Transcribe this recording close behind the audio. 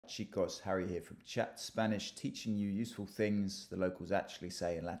chicos, Harry here from Chat Spanish, teaching you useful things the locals actually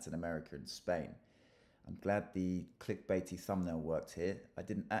say in Latin America and Spain. I'm glad the clickbaity thumbnail worked here. I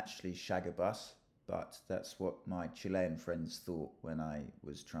didn't actually shag a bus, but that's what my Chilean friends thought when I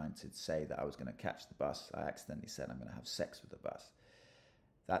was trying to say that I was going to catch the bus. I accidentally said I'm going to have sex with the bus.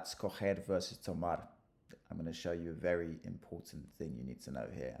 That's coger versus tomar. I'm going to show you a very important thing you need to know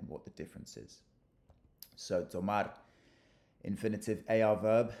here and what the difference is. So tomar, infinitive AR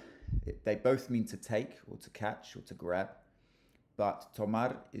verb, they both mean to take or to catch or to grab, but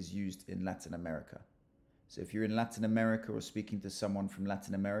tomar is used in Latin America. So if you're in Latin America or speaking to someone from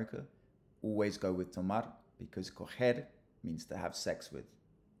Latin America, always go with tomar, because coger means to have sex with,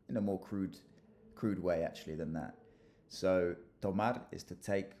 in a more crude way actually than that. So tomar is to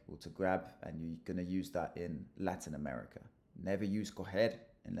take or to grab, and you're going to use that in Latin America. Never use coger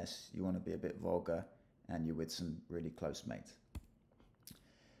unless you want to be a bit vulgar and you're with some really close mates.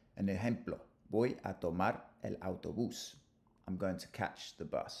 An ejemplo, voy a tomar el autobús. I'm going to catch the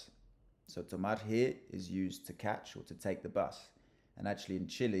bus. So tomar here is used to catch or to take the bus. And actually in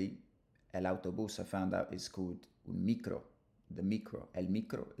Chile, el autobús I found out is called un micro. The micro, el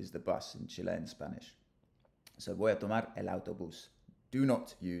micro is the bus in Chilean Spanish. So voy a tomar el autobús. Do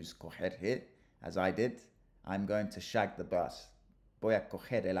not use coger here, as I did. I'm going to shag the bus. Voy a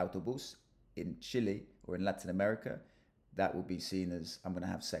coger el autobús. In Chile or in Latin America, that will be seen as I'm going to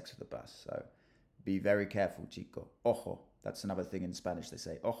have sex with the bus. So be very careful, chico. Ojo. That's another thing in Spanish. They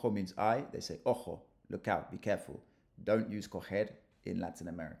say ojo means eye. They say ojo. Look out. Be careful. Don't use coger in Latin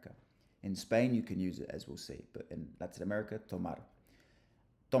America. In Spain, you can use it, as we'll see. But in Latin America, tomar.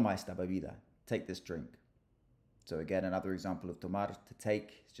 Toma esta bebida. Take this drink. So again, another example of tomar, to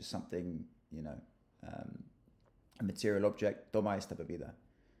take. It's just something, you know, a material object. Toma esta bebida.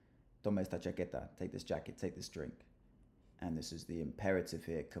 Toma esta chaqueta. Take this jacket. Take this drink. And this is the imperative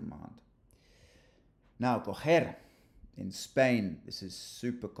here, command. Now, coger. In Spain, this is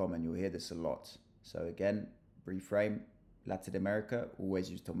super common. You'll hear this a lot. So again, reframe. Latin America, always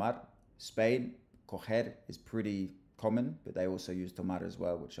use tomar. Spain, coger is pretty common, but they also use tomar as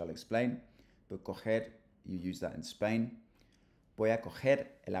well, which I'll explain. But coger, you use that in Spain. Voy a coger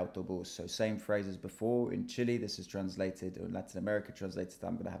el autobús. So same phrase as before. In Chile, this is translated, or in Latin America, translated,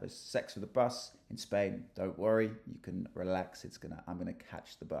 I'm going to have a sex with a bus. In Spain, don't worry, you can relax. I'm going to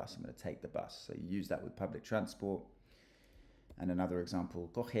catch the bus. I'm going to take the bus. So you use that with public transport. And another example,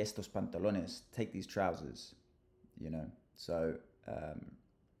 coge estos pantalones. Take these trousers, you know. So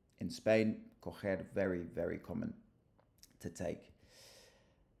in Spain, coger, very, very common to take.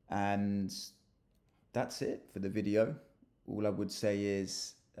 And that's it for the video. All I would say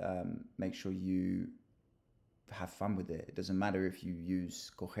is make sure you have fun with it. It doesn't matter if you use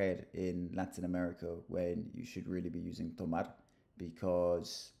coger in Latin America when you should really be using tomar,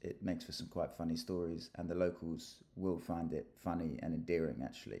 because it makes for some quite funny stories and the locals will find it funny and endearing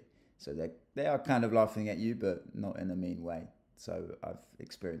actually. So they are kind of laughing at you, but not in a mean way. So I've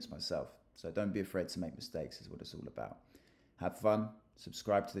experienced myself. So don't be afraid to make mistakes is what it's all about. Have fun,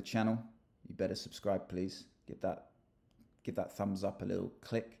 subscribe to the channel. You better subscribe, please. Give that thumbs up, a little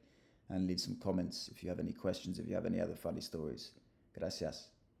click, and leave some comments if you have any questions, if you have any other funny stories. Gracias.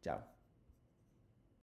 Ciao.